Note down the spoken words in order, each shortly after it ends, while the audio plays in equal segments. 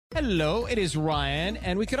Hello, it is Ryan,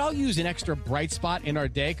 and we could all use an extra bright spot in our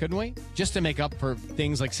day, couldn't we? Just to make up for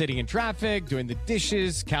things like sitting in traffic, doing the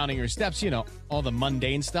dishes, counting your steps, all the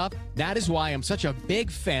mundane stuff. That is why I'm such a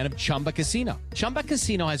big fan of Chumba Casino. Chumba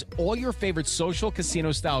Casino has all your favorite social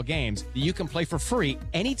casino-style games that you can play for free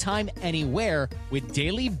anytime, anywhere with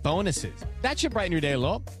daily bonuses. That should brighten your day a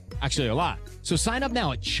little. Actually, a lot. So sign up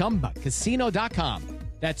now at ChumbaCasino.com.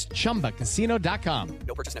 That's ChumbaCasino.com.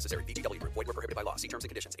 No purchase necessary. VGW Group. Void where prohibited by law. See terms and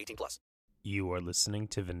conditions. 18+. You are listening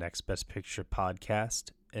to the Next Best Picture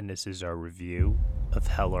podcast, and this is our review of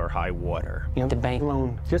Hell or High Water. The bank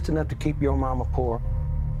loan, just enough to keep your mama poor.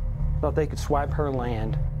 Thought they could swipe her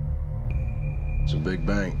land. It's a big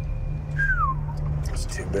bank. It's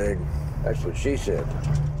too big. That's what she said.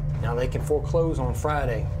 Now they can foreclose on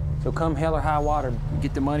Friday. So come hell or high water,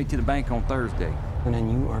 Get the money to the bank on Thursday. and then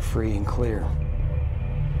you are free and clear.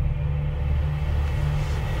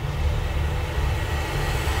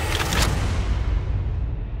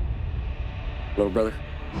 Little brother,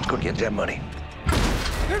 let's go get that money.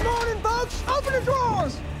 Good morning, folks. Open the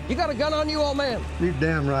drawers. You got a gun on you, old man? You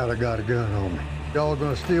damn right I got a gun on me. Y'all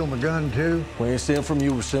gonna steal my gun too? We ain't stealing from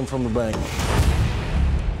you, we're stealing from the bank.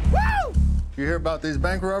 Woo! You hear about these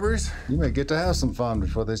bank robberies? You may get to have some fun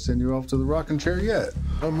before they send you off to the rocking chair yet.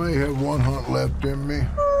 I may have one hunt left in me.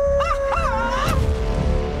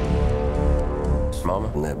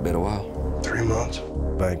 Mama, in that been a while? 3 months.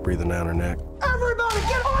 Bank breathing down her neck. Everybody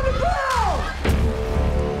get on the ground!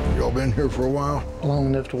 Y'all been here for a while? Long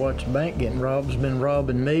enough to watch the bank getting robbed. Has been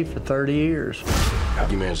robbing me for 30 years.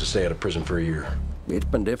 How'd you manage to stay out of prison for a year? It's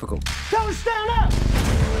been difficult. Tell them stand up!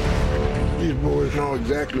 These boys know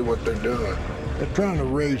exactly what they're doing. They're trying to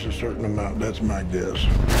raise a certain amount, that's my guess.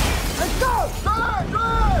 Let's go! Drive!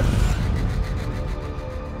 Drive!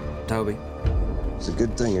 Toby, it's a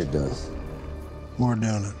good thing you're done. More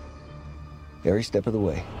doing it. Every step of the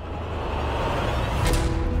way.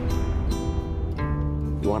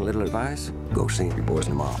 You want a little advice? Go see your boys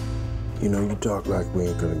and mom. You know, you talk like we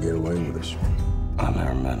ain't gonna get away with this. I've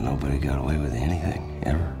never met nobody got away with anything,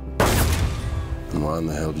 ever. And why in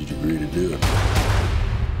the hell did you agree to do it?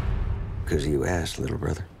 Because you asked, little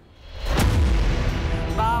brother.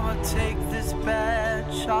 Mama, take this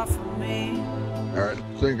badge off of me. All right,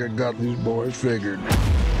 I think I got these boys figured.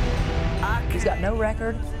 He's got no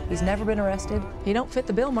record. He's never been arrested. He don't fit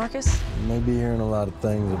the bill, Marcus. You may be hearing a lot of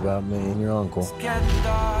things about me and your uncle. It's getting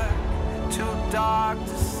dark, too dark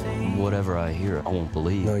to see. Whatever I hear, I won't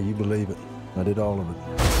believe. No, you believe it. I did all of it.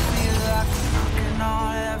 Feel like knocking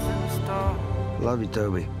on heaven's door. Love you,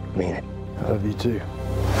 Toby. Mean it. Love you too.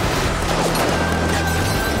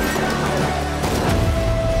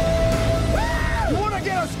 You want to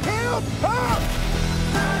get us killed? Huh?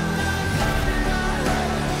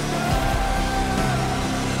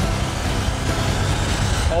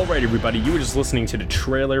 All right, everybody, you were just listening to the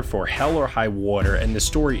trailer for Hell or High Water, and the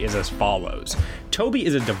story is as follows. Toby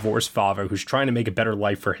is a divorced father who's trying to make a better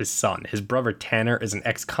life for his son. His brother Tanner is an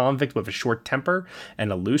ex-convict with a short temper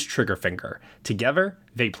and a loose trigger finger. Together,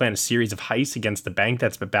 they plan a series of heists against the bank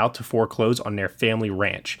that's about to foreclose on their family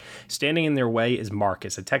ranch. Standing in their way is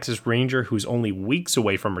Marcus, a Texas Ranger who's only weeks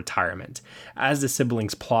away from retirement. As the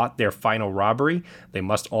siblings plot their final robbery, they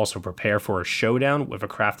must also prepare for a showdown with a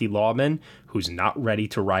crafty lawman who's not ready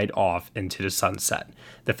to ride off into the sunset.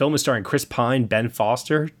 The film is starring Chris Pine, Ben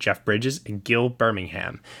Foster, Jeff Bridges, and Gil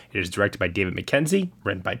Birmingham. It is directed by David Mackenzie,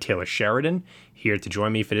 written by Taylor Sheridan. Here to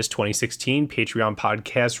join me for this 2016 Patreon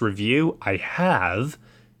podcast review, I have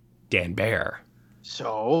Dan Baer.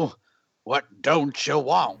 So, what don't you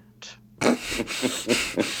want?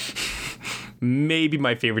 Maybe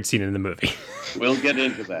my favorite scene in the movie. We'll get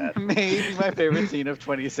into that. Maybe my favorite scene of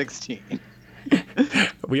 2016.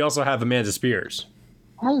 We also have Amanda Spears.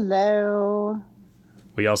 Hello.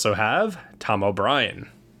 We also have Tom O'Brien.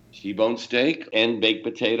 T-bone steak and baked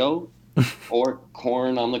potato or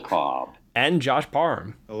corn on the cob. And Josh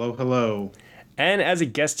Parham. Hello, hello. And as a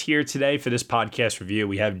guest here today for this podcast review,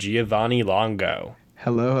 we have Giovanni Longo.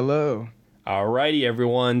 Hello, hello. Alrighty,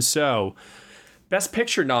 everyone. So, Best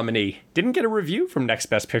Picture nominee. Didn't get a review from Next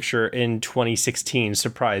Best Picture in 2016,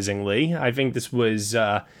 surprisingly. I think this was...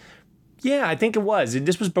 I think it was.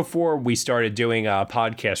 This was before we started doing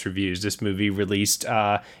podcast reviews. This movie released,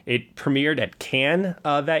 it premiered at Cannes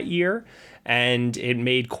that year, and it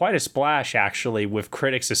made quite a splash, actually, with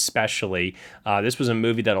critics especially. This was a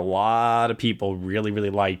movie that a lot of people really,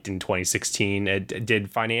 really liked in 2016. It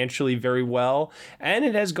did financially very well, and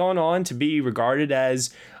it has gone on to be regarded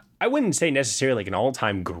as, I wouldn't say necessarily like an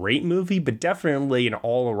all-time great movie, but definitely an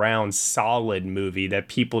all-around solid movie that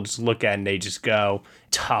people just look at and they just go,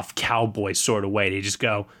 tough cowboy sort of way. They just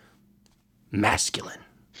go, masculine.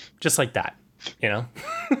 Just like that, you know?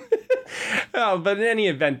 But in any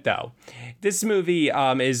event, though, this movie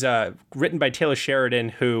is written by Taylor Sheridan,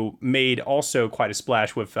 who made also quite a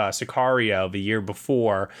splash with Sicario the year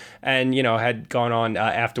before, and, you know, had gone on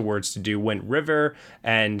afterwards to do Wind River,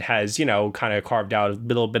 and has, you know, kind of carved out a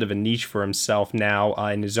little bit of a niche for himself now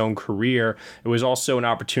in his own career. It was also an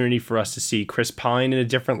opportunity for us to see Chris Pine in a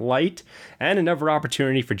different light, and another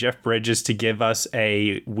opportunity for Jeff Bridges to give us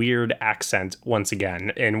a weird accent once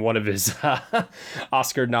again in one of his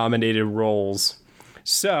Oscar-nominated roles.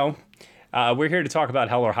 So, we're here to talk about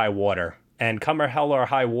Hell or High Water. And come Hell or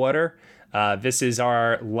High Water, this is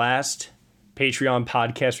our last Patreon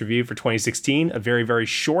podcast review for 2016. A very, very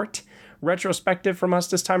short retrospective from us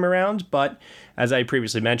this time around. But as I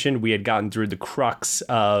previously mentioned, we had gotten through the crux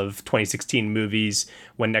of 2016 movies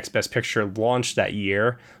when Next Best Picture launched that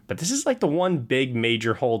year. But this is like the one big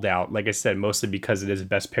major holdout, like I said, mostly because it is a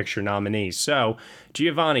Best Picture nominee. So,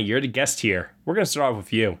 Giovanni, you're the guest here. We're going to start off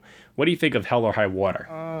with you. What do you think of Hell or High Water?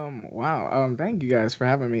 Wow. Thank you guys for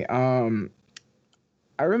having me.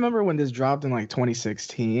 I remember when this dropped in like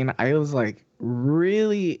 2016, I was like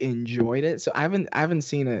really enjoyed it. So I haven't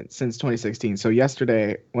seen it since 2016. So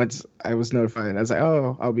yesterday, once I was notified, I was like,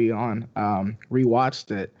 oh, I'll be on.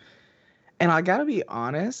 Rewatched it. And I gotta be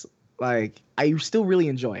honest, like I still really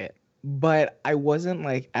enjoy it, but I wasn't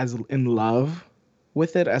like as in love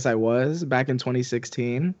with it as I was back in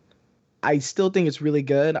 2016. I still think it's really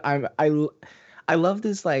good. I love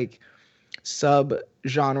this like sub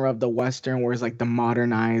genre of the Western where it's like the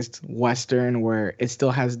modernized Western where it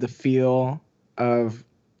still has the feel of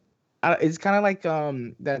it's kind of like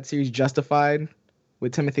that series Justified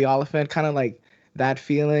with Timothy Olyphant, kind of like that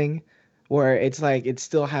feeling where it's like it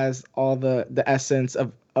still has all the essence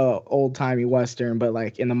of old-timey Western but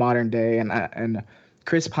like in the modern day, and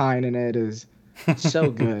Chris Pine in it is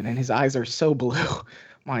so good and his eyes are so blue.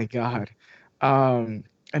 My God. And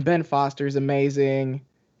Ben Foster is amazing,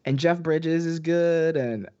 and Jeff Bridges is good,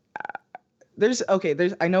 and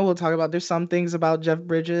I know we'll talk about, there's some things about Jeff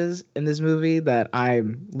Bridges in this movie that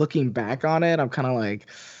I'm looking back on it, I'm kind of like,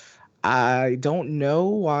 I don't know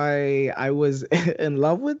why I was in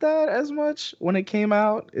love with that as much when it came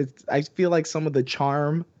out. I feel like some of the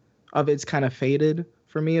charm of it's kind of faded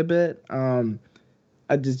for me a bit.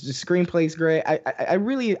 The screenplay's great.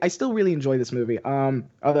 I still really enjoy this movie.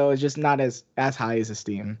 Although it's just not as high as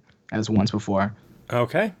esteem as once before.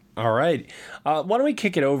 Okay. All right. Why don't we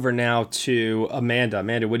kick it over now to Amanda?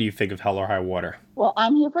 Amanda, what do you think of Hell or High Water? Well,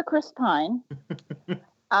 I'm here for Chris Pine.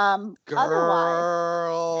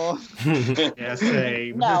 Girl. Yeah,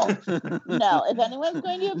 same. No. If anyone's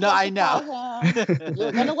going to no, I know.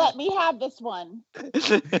 You're going to let me have this one.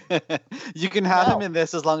 You can have him in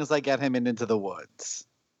this as long as I get him Into the Woods.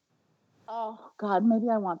 Oh, God, maybe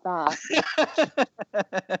I want that.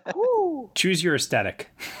 Choose your aesthetic.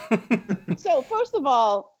 So, first of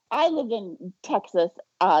all, I lived in Texas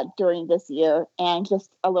during this year, and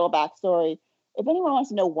just a little backstory. If anyone wants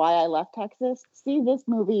to know why I left Texas, see this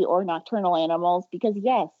movie or Nocturnal Animals, because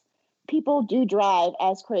yes, people do drive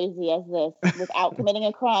as crazy as this without committing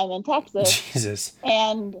a crime in Texas. Jesus.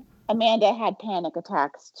 And Amanda had panic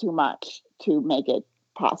attacks too much to make it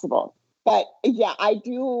possible. But yeah, I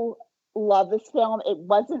do love this film. It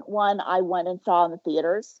wasn't one I went and saw in the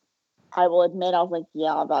theaters. I will admit, I was like,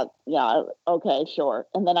 okay, sure.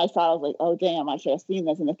 And then I saw it, I was like, oh, damn, I should have seen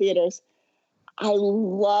this in the theaters. I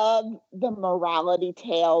love the morality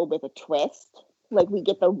tale with a twist. Like, we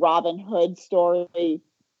get the Robin Hood story,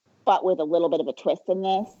 but with a little bit of a twist in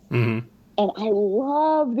this. Mm-hmm. And I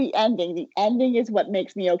love the ending. The ending is what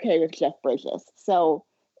makes me okay with Jeff Bridges. So,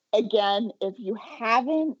 again, if you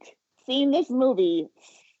haven't seen this movie,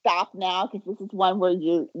 stop now, because this is one where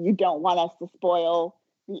you don't want us to spoil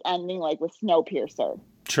the ending, like with Snowpiercer.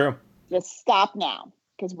 True. Just stop now,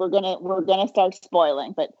 because we're gonna start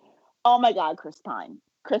spoiling. But oh my God, Chris Pine.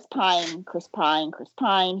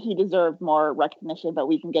 He deserved more recognition, but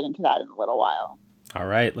we can get into that in a little while. All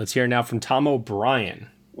right, let's hear now from Tom O'Brien.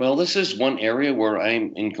 Well, this is one area where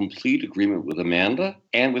I'm in complete agreement with Amanda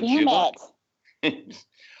and with Giovanni.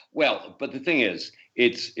 Well, but the thing is,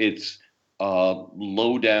 it's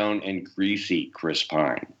low down and greasy Chris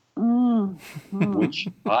Pine, which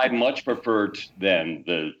I much preferred than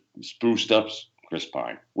the spruced up Chris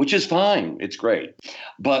Pine, which is fine. It's great.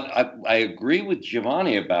 But I agree with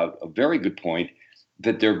Giovanni about a very good point,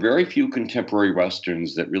 that there are very few contemporary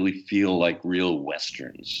Westerns that really feel like real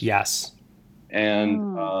Westerns. Yes.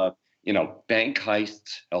 And, bank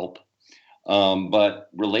heists help, but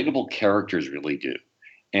relatable characters really do.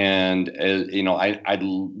 And, I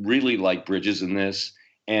really like Bridges in this.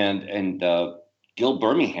 And Gil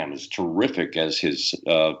Birmingham is terrific as his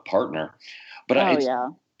partner. But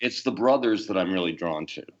it's the brothers that I'm really drawn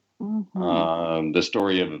to. Mm-hmm. The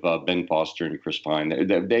story of Ben Foster and Chris Pine.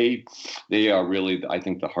 They are really, I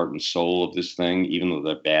think, the heart and soul of this thing. Even though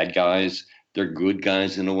they're bad guys, they're good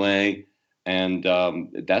guys in a way. And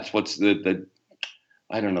that's what's the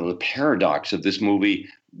paradox of this movie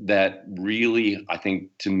that really, I think,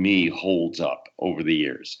 to me, holds up over the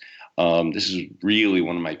years. This is really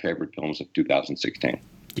one of my favorite films of 2016.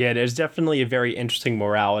 Yeah, there's definitely a very interesting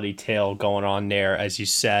morality tale going on there, as you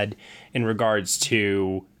said, in regards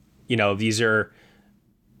to, these are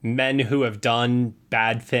men who have done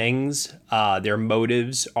bad things. Their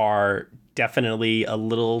motives are definitely a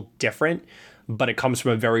little different, but it comes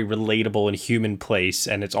from a very relatable and human place,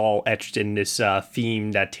 and it's all etched in this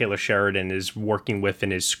theme that Taylor Sheridan is working with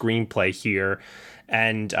in his screenplay here.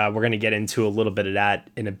 And we're going to get into a little bit of that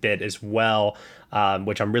in a bit as well,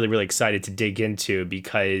 which I'm really, really excited to dig into,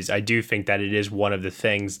 because I do think that it is one of the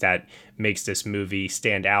things that makes this movie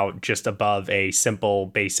stand out just above a simple,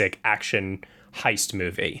 basic action heist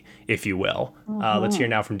movie, if you will. Let's hear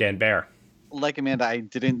now from Dan Baer. Like Amanda, I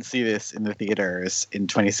didn't see this in the theaters in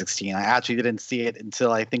 2016. I actually didn't see it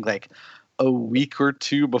until I think like a week or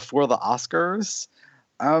two before the Oscars,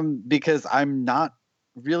 because I'm not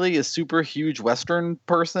really a super huge Western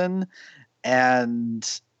person. And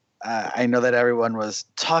I know that everyone was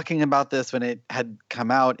talking about this when it had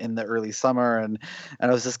come out in the early summer. And I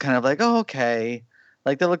was just kind of like, oh, okay.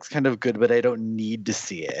 Like, that looks kind of good, but I don't need to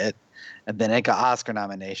see it. And then it got Oscar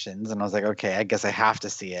nominations, and I was like, okay, I guess I have to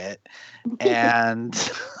see it. And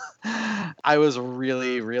I was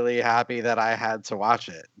really, really happy that I had to watch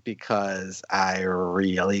it, because I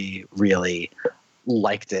really, really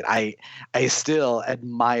liked it. I still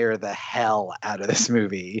admire the hell out of this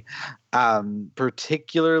movie.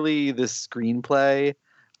 Particularly the screenplay,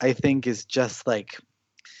 I think, is just like,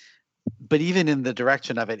 but even in the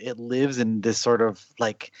direction of it, it lives in this sort of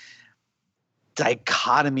like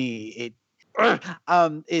dichotomy.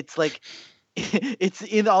 It's like it's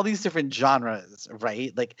in all these different genres,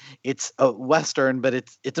 right? Like, it's a Western, but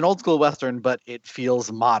it's an old school Western, but it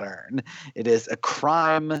feels modern. It is a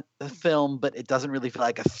crime film, but it doesn't really feel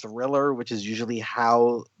like a thriller, which is usually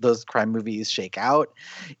how those crime movies shake out.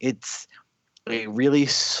 It's a really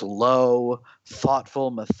slow,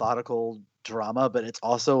 thoughtful, methodical drama, but it's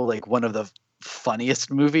also like one of the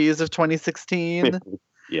funniest movies of 2016.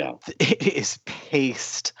 Yeah. It is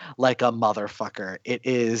paced like a motherfucker. It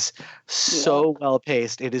is so well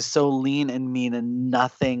paced. It is so lean and mean and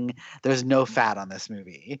nothing. There's no fat on this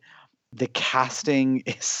movie. The casting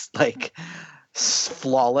is like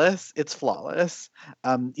flawless. It's flawless.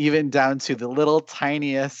 Even down to the little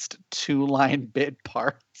tiniest 2-line bit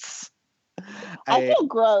parts. I feel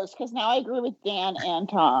gross because now I agree with Dan and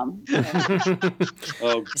Tom.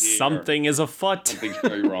 Oh, dear. Something is afoot. Something's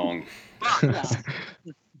very wrong.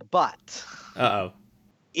 But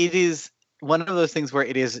it is one of those things where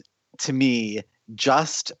it is, to me,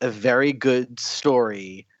 just a very good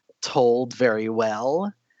story told very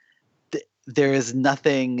well. There is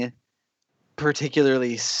nothing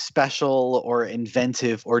particularly special or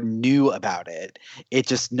inventive or new about it. It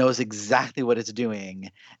just knows exactly what it's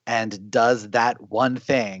doing and does that one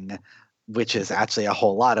thing, which is actually a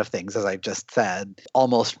whole lot of things, as I've just said,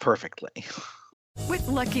 almost perfectly. With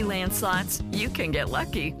Lucky Land Slots, you can get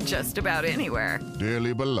lucky just about anywhere.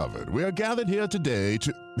 Dearly beloved, we are gathered here today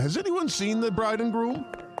to... Has anyone seen the bride and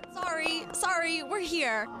groom? Sorry, we're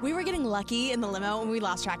here. We were getting lucky in the limo and we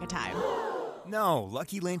lost track of time. No,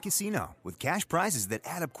 Lucky Land Casino, with cash prizes that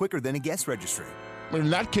add up quicker than a guest registry. In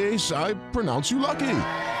that case, I pronounce you lucky.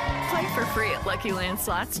 Play for free at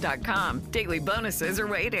LuckyLandSlots.com. Daily bonuses are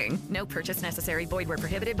waiting. No purchase necessary. Void where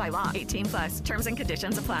prohibited by law. 18+. Terms and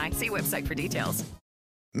conditions apply. See website for details.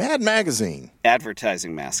 Mad Magazine.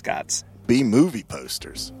 Advertising mascots. B-movie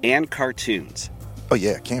posters. And cartoons. Oh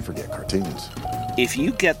yeah, can't forget cartoons. If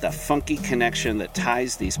you get the funky connection that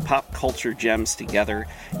ties these pop culture gems together,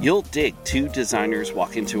 you'll dig Two Designers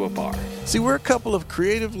Walk Into a Bar. See, we're a couple of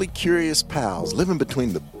creatively curious pals living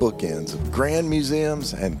between the bookends of grand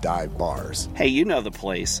museums and dive bars. Hey, you know the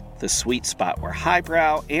place, the sweet spot where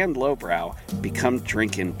highbrow and lowbrow become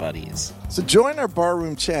drinking buddies. So join our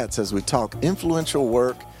barroom chats as we talk influential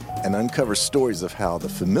work and uncover stories of how the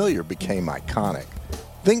familiar became iconic.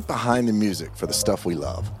 Think behind the music for the stuff we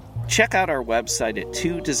love. Check out our website at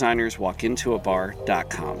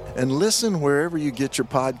twodesignerswalkintoabar.com. And listen wherever you get your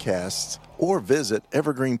podcasts or visit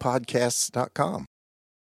evergreenpodcasts.com.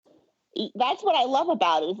 That's what I love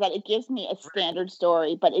about it, is that it gives me a standard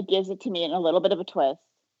story, but it gives it to me in a little bit of a twist.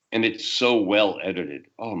 And it's so well edited.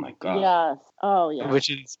 Oh my god. Yes. Oh yeah. Which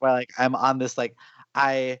is why like I'm on this like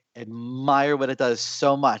I admire what it does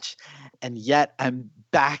so much, and yet I'm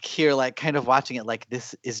back here like kind of watching it like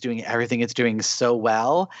this is doing everything it's doing so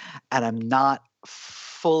well, and I'm not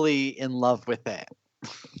fully in love with it.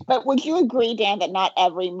 But would you agree, Dan, that not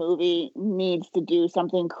every movie needs to do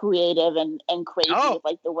something creative and crazy with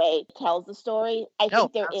like the way it tells the story? I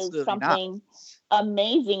think there is something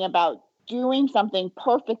amazing about doing something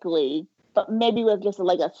perfectly, but maybe with just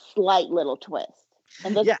like a slight little twist.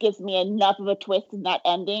 And this gives me enough of a twist in that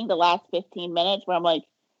ending, the last 15 minutes, where I'm like,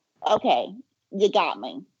 okay, you got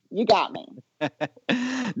me. You got me.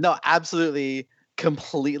 No, absolutely,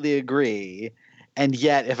 completely agree. And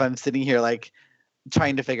yet, if I'm sitting here like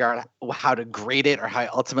trying to figure out how to grade it or how I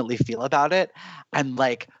ultimately feel about it, I'm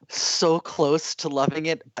like so close to loving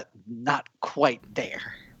it, but not quite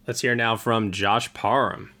there. Let's hear now from Josh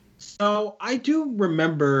Parham. So I do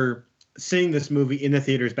remember seeing this movie in the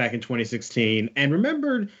theaters back in 2016 and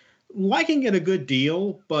remembered liking it a good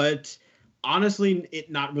deal, but honestly,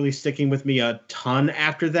 it not really sticking with me a ton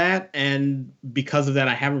after that. And because of that,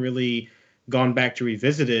 I haven't really gone back to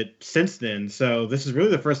revisit it since then. So this is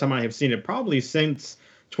really the first time I have seen it probably since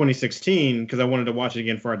 2016, because I wanted to watch it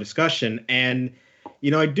again for our discussion. And,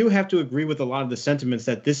 you know, I do have to agree with a lot of the sentiments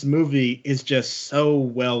that this movie is just so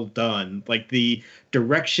well done. Like the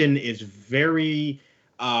direction is very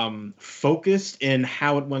focused in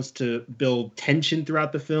how it wants to build tension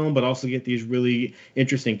throughout the film, but also get these really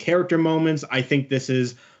interesting character moments. I think this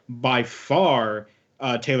is by far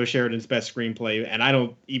Taylor Sheridan's best screenplay, and I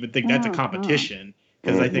don't even think that's a competition,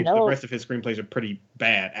 because I think the rest of his screenplays are pretty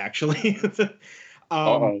bad, actually.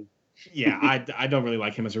 Yeah, I don't really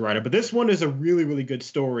like him as a writer, but this one is a really, really good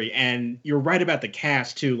story, and you're right about the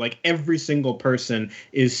cast, too. Like, every single person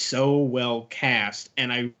is so well cast,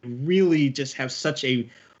 and I really just have such a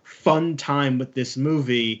fun time with this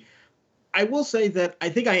movie. I will say that I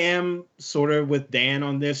think I am sort of with Dan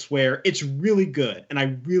on this, where it's really good, and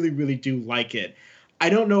I really, really do like it. I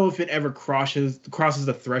don't know if it ever crosses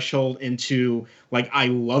the threshold into like I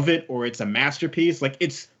love it or it's a masterpiece. Like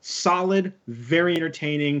it's solid, very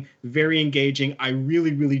entertaining, very engaging. I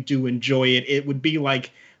really, really do enjoy it. It would be like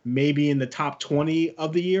maybe in the top 20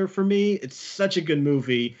 of the year for me. It's such a good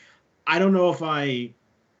movie. I don't know if I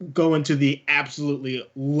go into the absolutely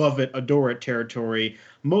love it, adore it territory,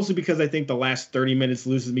 mostly because I think the last 30 minutes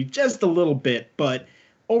loses me just a little bit, but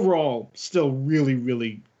overall still really,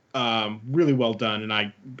 really really well done, and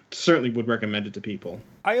I certainly would recommend it to people.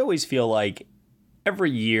 I always feel like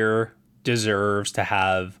every year deserves to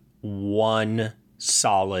have one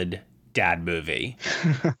solid dad movie.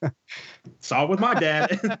 Saw it with my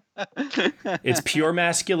dad. It's pure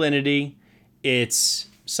masculinity. It's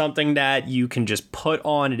something that you can just put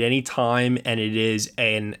on at any time, and it is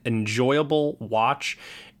an enjoyable watch.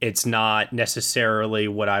 It's not necessarily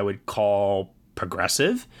what I would call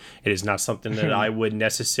progressive. It is not something that I would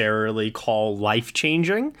necessarily call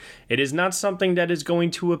life-changing. It is not something that is going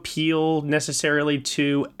to appeal necessarily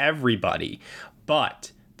to everybody.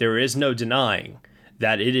 But there is no denying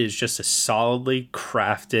that it is just a solidly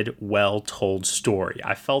crafted, well-told story.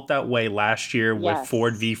 I felt that way last year with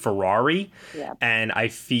Ford v. Ferrari, and I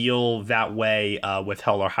feel that way with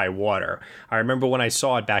Hell or High Water. I remember when I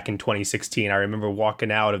saw it back in 2016, I remember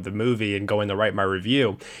walking out of the movie and going to write my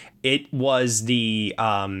review. It was the,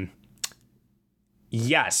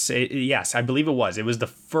 yes, I believe it was. It was the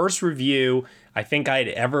first review I think I'd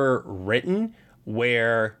ever written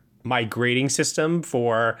where my grading system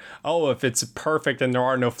for, if it's perfect and there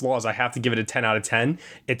are no flaws, I have to give it a 10 out of 10.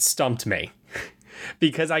 It stumped me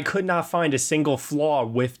because I could not find a single flaw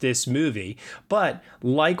with this movie. But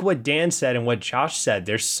like what Dan said and what Josh said,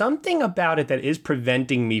 there's something about it that is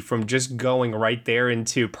preventing me from just going right there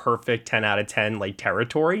into perfect 10 out of 10 like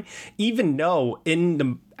territory, even though in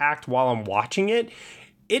the act while I'm watching it,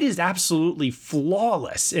 it is absolutely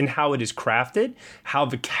flawless in how it is crafted, how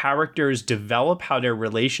the characters develop, how their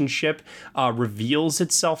relationship reveals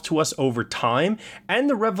itself to us over time, and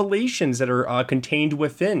the revelations that are contained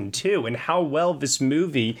within, too, and how well this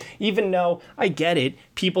movie, even though I get it,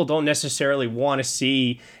 people don't necessarily want to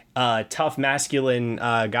see tough masculine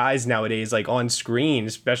guys nowadays like on screen,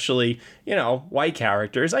 especially white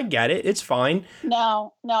characters. I get it, it's fine.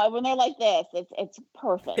 No, when they're like this, it's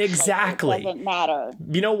perfect. Exactly. Like, it doesn't matter.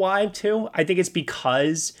 You know why too? I think it's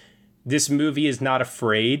because this movie is not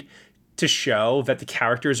afraid to show that the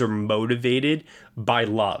characters are motivated by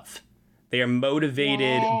love. They are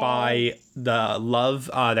motivated by the love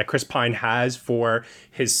that Chris Pine has for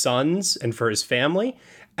his sons and for his family.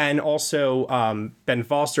 And also Ben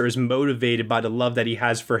Foster is motivated by the love that he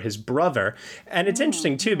has for his brother. And it's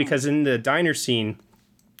interesting, too, because in the diner scene,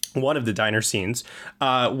 one of the diner scenes,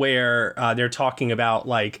 where they're talking about,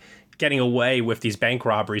 like, getting away with these bank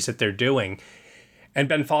robberies that they're doing. And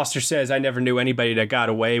Ben Foster says, I never knew anybody that got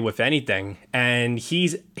away with anything. And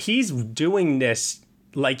he's doing this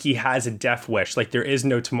like he has a death wish, like there is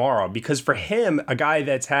no tomorrow. Because for him, a guy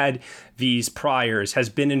that's had these priors, has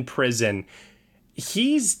been in prison,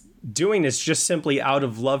 he's doing this just simply out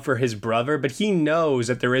of love for his brother, but he knows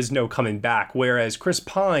that there is no coming back. Whereas Chris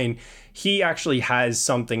Pine, he actually has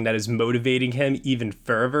something that is motivating him even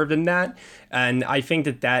further than that. And I think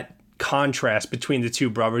that contrast between the two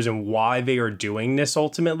brothers and why they are doing this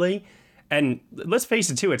ultimately. And let's face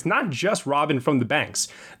it too, it's not just robbing from the banks.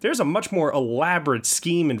 There's a much more elaborate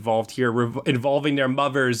scheme involved here involving their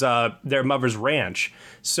mother's ranch.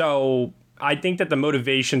 So I think that the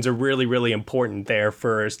motivations are really, really important there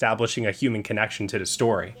for establishing a human connection to the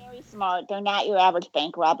story. Very smart. They're not your average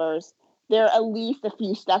bank robbers. They're at least a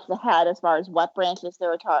few steps ahead as far as what branches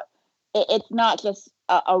they're taught. It's not just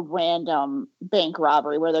a random bank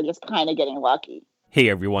robbery where they're just kind of getting lucky. Hey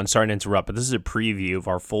everyone, sorry to interrupt, but this is a preview of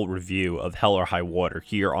our full review of Hell or High Water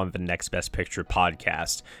here on the Next Best Picture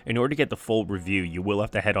podcast. In order to get the full review, you will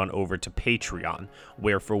have to head on over to Patreon,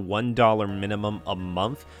 where for $1 minimum a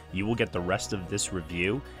month, you will get the rest of this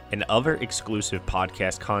review and other exclusive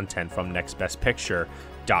podcast content from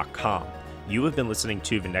nextbestpicture.com. You have been listening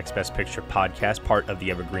to the Next Best Picture podcast, part of the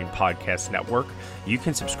Evergreen Podcast Network. You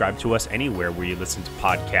can subscribe to us anywhere where you listen to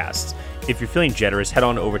podcasts. If you're feeling generous, head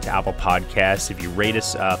on over to Apple Podcasts. If you rate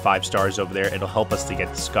us 5 stars over there, it'll help us to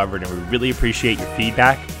get discovered, and we really appreciate your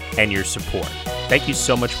feedback and your support. Thank you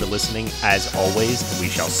so much for listening, as always, and we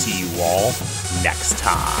shall see you all next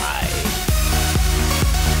time.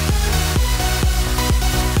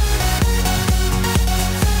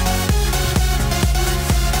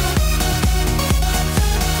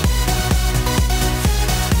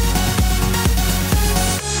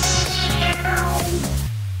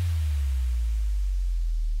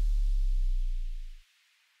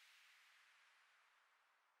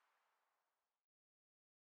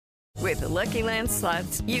 With the Lucky Land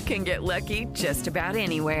Slots, you can get lucky just about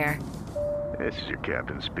anywhere. This is your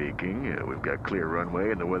captain speaking. We've got clear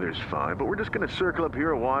runway and the weather's fine, but we're just going to circle up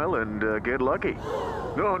here a while and get lucky.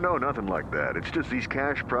 No, nothing like that. It's just these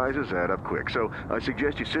cash prizes add up quick. So I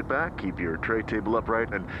suggest you sit back, keep your tray table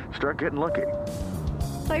upright, and start getting lucky.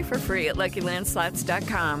 Play for free at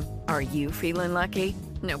LuckyLandSlots.com. Are you feeling lucky?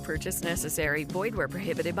 No purchase necessary. Void where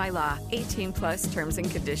prohibited by law. 18+ terms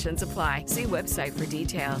and conditions apply. See website for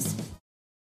details.